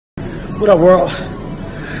What up, world?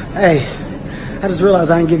 Hey, I just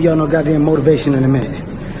realized I ain't give y'all no goddamn motivation in a minute.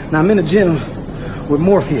 Now, I'm in the gym with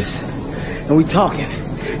Morpheus, and we talking.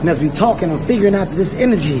 And as we talking, I'm figuring out that this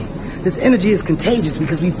energy is contagious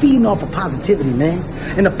because we feeding off of positivity, man.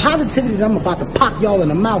 And the positivity that I'm about to pop y'all in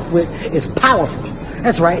the mouth with is powerful.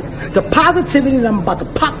 That's right. The positivity that I'm about to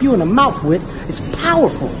pop you in the mouth with is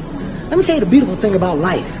powerful. Let me tell you the beautiful thing about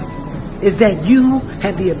life is that you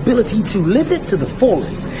have the ability to live it to the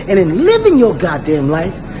fullest. And in living your goddamn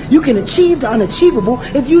life, you can achieve the unachievable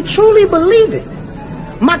if you truly believe it.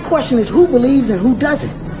 My question is, who believes and who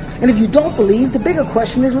doesn't? And if you don't believe, the bigger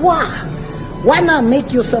question is why? Why not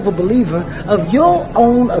make yourself a believer of your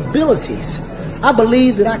own abilities? I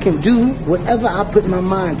believe that I can do whatever I put my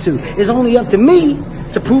mind to. It's only up to me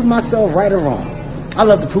to prove myself right or wrong. I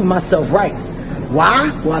love to prove myself right.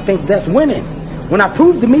 Why? Well, I think that's winning. When I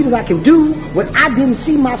prove to me that I can do what I didn't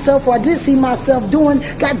see myself or I did see myself doing,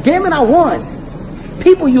 God damn it, I won.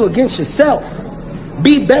 People, you against yourself.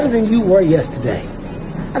 Be better than you were yesterday.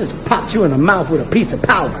 I just popped you in the mouth with a piece of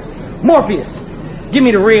power. Morpheus, give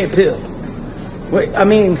me the red pill. Wait, I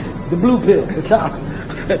mean, the blue pill. It's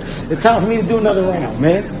time for me to do another round,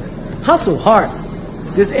 man. Hustle hard.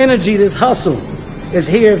 This energy, this hustle is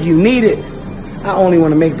here if you need it. I only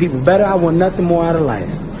want to make people better. I want nothing more out of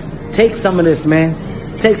life. Take some of this, man.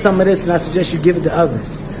 Take some of this, and I suggest you give it to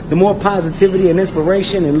others. The more positivity and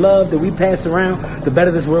inspiration and love that we pass around, the better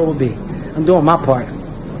this world will be. I'm doing my part.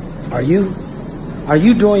 Are you? Are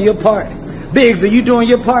you doing your part? Biggs, are you doing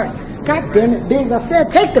your part? God damn it, Biggs, I said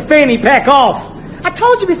take the fanny pack off. I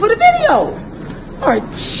told you before the video. All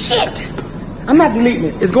right, shit. I'm not deleting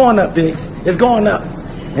it. It's going up, Biggs. It's going up.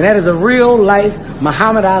 And that is a real life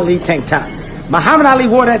Muhammad Ali tank top. Muhammad Ali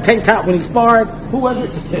wore that tank top when he sparred. Who was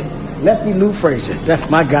it? Lefty Lou Frazier. That's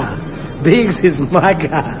my guy. Biggs is my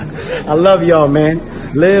guy. I love y'all, man.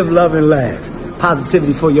 Live, love, and laugh.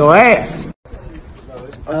 Positivity for your ass.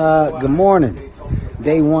 Good morning.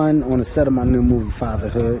 Day one on the set of my new movie,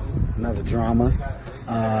 Fatherhood. Another drama.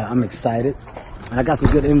 I'm excited. And I got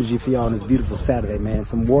some good energy for y'all on this beautiful Saturday, man.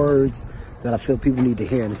 Some words that I feel people need to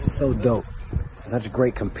hear. And this is so dope. It's such a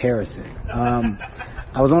great comparison.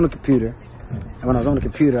 I was on the computer. And when I was on the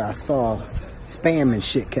computer, I saw spam and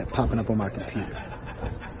shit kept popping up on my computer.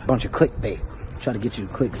 A bunch of clickbait. Try to get you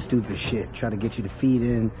to click stupid shit. Try to get you to feed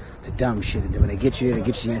in to dumb shit. And then when they get you there, they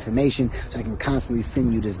get you information so they can constantly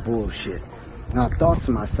send you this bullshit. And I thought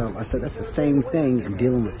to myself, I said, that's the same thing in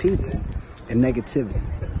dealing with people and negativity.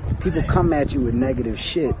 People come at you with negative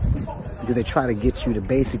shit because they try to get you to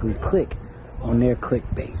basically click on their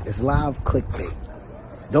clickbait. It's live clickbait.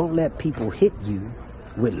 Don't let people hit you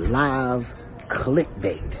with live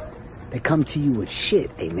clickbait. They come to you with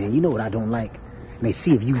shit. Hey, man, you know what I don't like? And they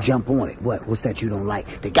see if you jump on it. What's that you don't like?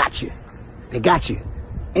 They got you. They got you.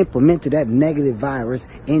 Implemented that negative virus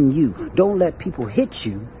in you. Don't let people hit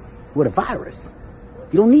you with a virus.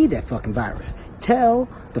 You don't need that fucking virus. Tell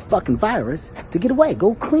the fucking virus to get away.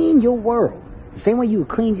 Go clean your world. The same way you would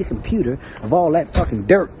clean your computer of all that fucking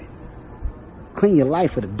dirt. Clean your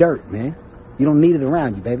life of the dirt, man. You don't need it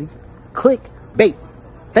around you, baby. Clickbait.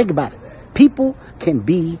 Think about it. People can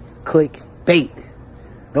be clickbait.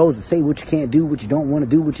 Those that say what you can't do, what you don't want to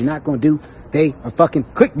do, what you're not going to do, they are fucking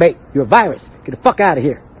clickbait. You're a virus. Get the fuck out of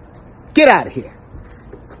here. Get out of here.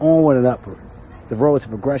 Onward and upward. The road to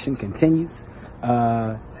progression continues.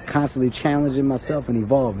 Constantly challenging myself and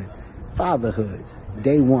evolving. Fatherhood.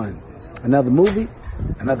 Day one. Another movie.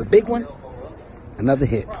 Another big one. Another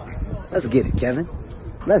hit. Let's get it, Kevin.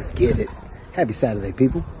 Let's get it. Happy Saturday,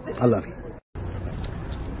 people. I love you.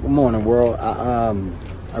 Good morning, world.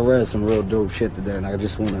 I read some real dope shit today, and I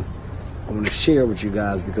just want to share with you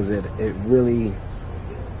guys because it really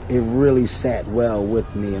sat well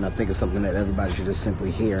with me, and I think it's something that everybody should just simply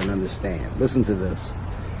hear and understand. Listen to this.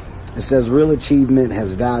 It says real achievement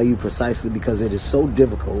has value precisely because it is so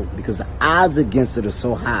difficult, because the odds against it are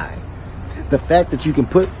so high. The fact that you can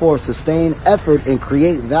put forth sustained effort and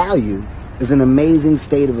create value is an amazing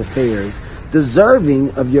state of affairs,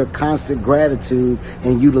 deserving of your constant gratitude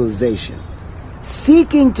and utilization.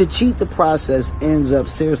 Seeking to cheat the process ends up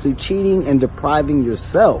seriously cheating and depriving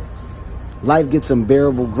yourself. Life gets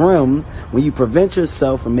unbearable grim when you prevent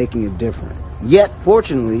yourself from making it different. Yet,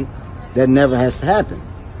 fortunately, that never has to happen.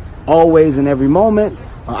 Always and every moment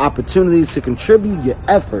are opportunities to contribute your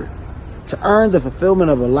effort to earn the fulfillment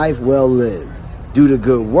of a life well lived. Do the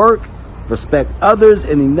good work, respect others,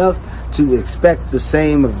 and enough to expect the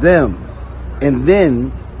same of them, and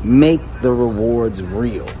then make the rewards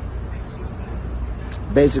real.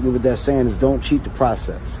 Basically what that's saying is don't cheat the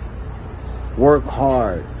process. Work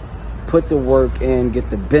hard. Put the work in, get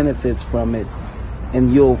the benefits from it,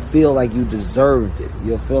 and you'll feel like you deserved it.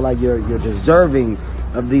 You'll feel like you're deserving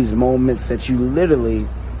of these moments that you literally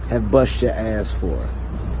have bust your ass for.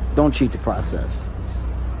 Don't cheat the process.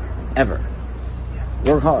 Ever.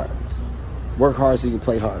 Work hard. Work hard so you can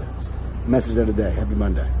play harder. Message of the day. Happy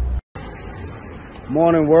Monday.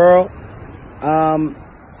 Morning, world.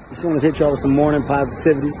 Just want to hit y'all with some morning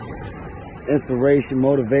positivity, inspiration,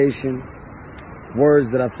 motivation,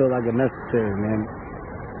 words that I feel like are necessary, man.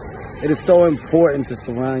 It is so important to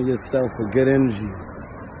surround yourself with good energy.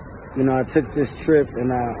 You know, I took this trip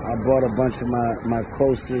and I brought a bunch of my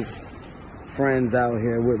closest friends out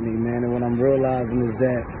here with me, man. And what I'm realizing is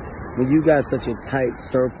that when you got such a tight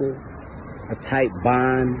circle, a tight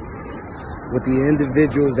bond with the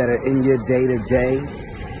individuals that are in your day-to-day,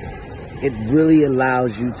 it really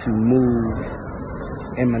allows you to move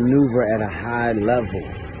and maneuver at a high level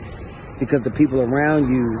because the people around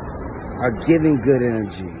you are giving good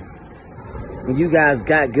energy. When you guys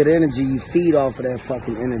got good energy, you feed off of that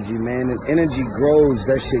fucking energy, man. And energy grows,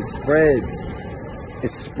 that shit spreads.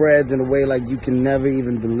 It spreads in a way like you can never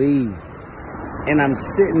even believe. And I'm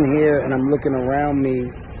sitting here and I'm looking around me,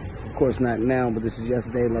 of course not now, but this is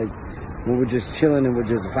yesterday, like when we're just chilling and we're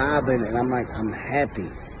just vibing, and I'm like, I'm happy.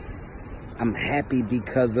 I'm happy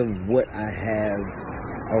because of what I have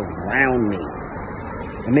around me.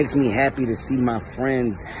 It makes me happy to see my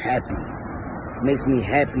friends happy. It makes me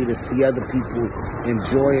happy to see other people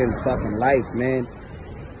enjoying fucking life, man.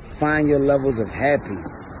 Find your levels of happy.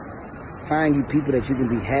 Find you people that you can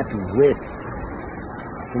be happy with.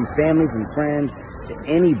 From family, from friends, to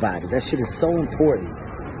anybody. That shit is so important.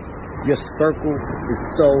 Your circle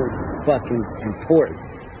is so fucking important.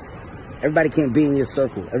 Everybody can't be in your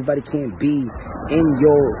circle. Everybody can't be in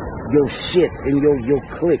your shit, in your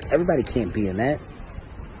clique. Everybody can't be in that.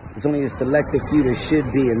 It's only a selective few that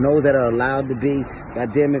should be, and those that are allowed to be,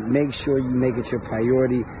 God damn it, make sure you make it your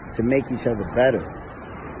priority to make each other better.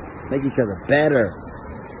 Make each other better.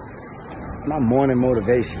 It's my morning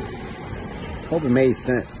motivation. Hope it made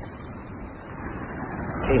sense.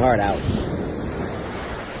 K-Hart out.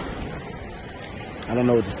 I don't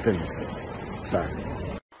know what the spin is for. Sorry.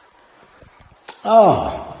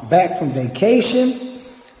 Oh, back from vacation,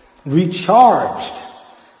 recharged.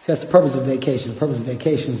 See, that's the purpose of vacation. The purpose of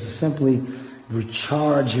vacation is to simply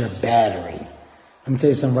recharge your battery. Let me tell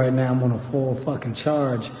you something right now. I'm on a full fucking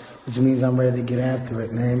charge, which means I'm ready to get after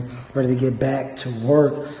it, man. Ready to get back to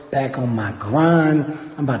work, back on my grind.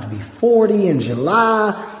 I'm about to be 40 in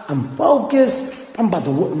July. I'm focused. I'm about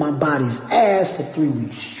to whip my body's ass for 3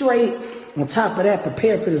 weeks straight. On top of that,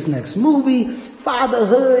 prepare for this next movie,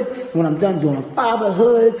 Fatherhood. When I'm done doing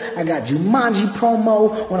Fatherhood, I got Jumanji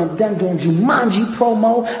promo. When I'm done doing Jumanji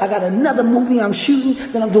promo, I got another movie I'm shooting.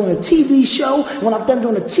 Then I'm doing a TV show. When I'm done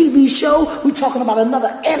doing a TV show, we talking about another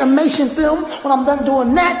animation film. When I'm done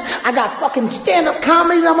doing that, I got fucking stand-up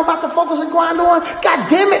comedy that I'm about to focus and grind on. God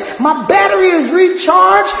damn it, my battery is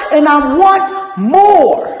recharged and I want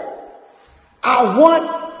more. I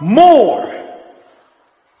want more.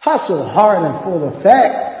 Hustle hard and full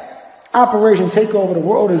effect. Operation Take Over the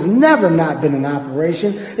World has never not been an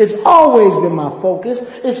operation. It's always been my focus.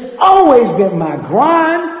 It's always been my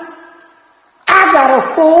grind. I got a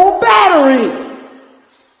full battery.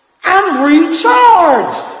 I'm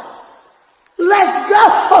recharged. Let's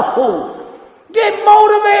go. Get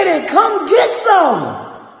motivated. Come get some.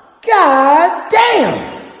 God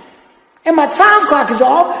damn. And my time clock is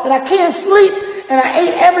off and I can't sleep. And I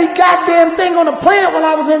ate every goddamn thing on the planet while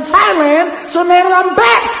I was in Thailand. So now that I'm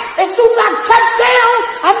back, as soon as I touch down,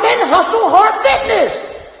 I'm in Hustle Heart Fitness.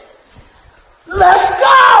 Let's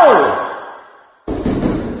go.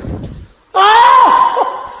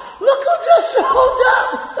 Oh, look who just showed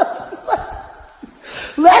up.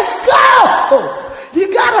 Let's go.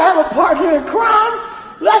 You gotta have a partner in crime.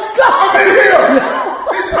 Let's go.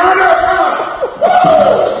 It's turn up time.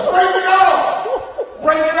 Break it off.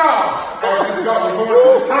 Break it off. We're going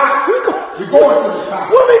to the top. We're going to the top.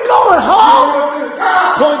 Where we going, Hog? We're going to the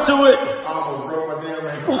top. Point to it. I almost broke my damn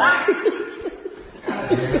ankle.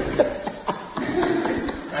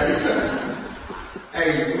 Hey,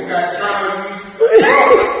 we got time.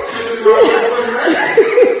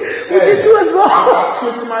 What you do is wrong. I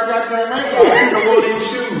twisted my goddamn ankle. I think I wore these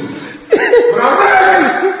shoes. But I'm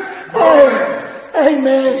ready. Hey,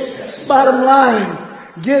 man, bottom line,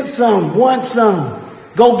 get some, want some.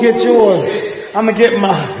 Go get yours. I'm going to get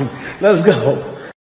mine. Let's go.